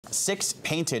6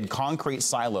 painted concrete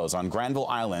silos on Granville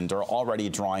Island are already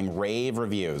drawing rave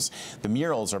reviews. The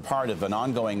murals are part of an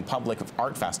ongoing public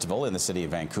art festival in the city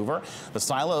of Vancouver. The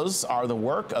silos are the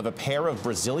work of a pair of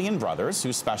Brazilian brothers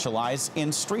who specialize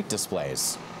in street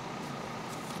displays.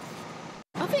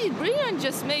 I think it's brilliant,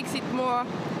 just makes it more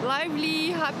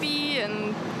lively, happy,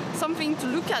 and something to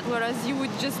look at, whereas you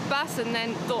would just pass and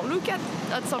then don't look at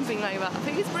something like that. I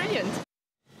think it's brilliant.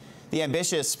 The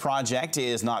ambitious project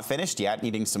is not finished yet,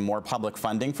 needing some more public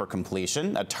funding for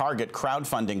completion. A target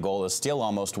crowdfunding goal is still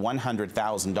almost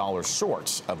 $100,000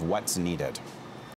 short of what's needed.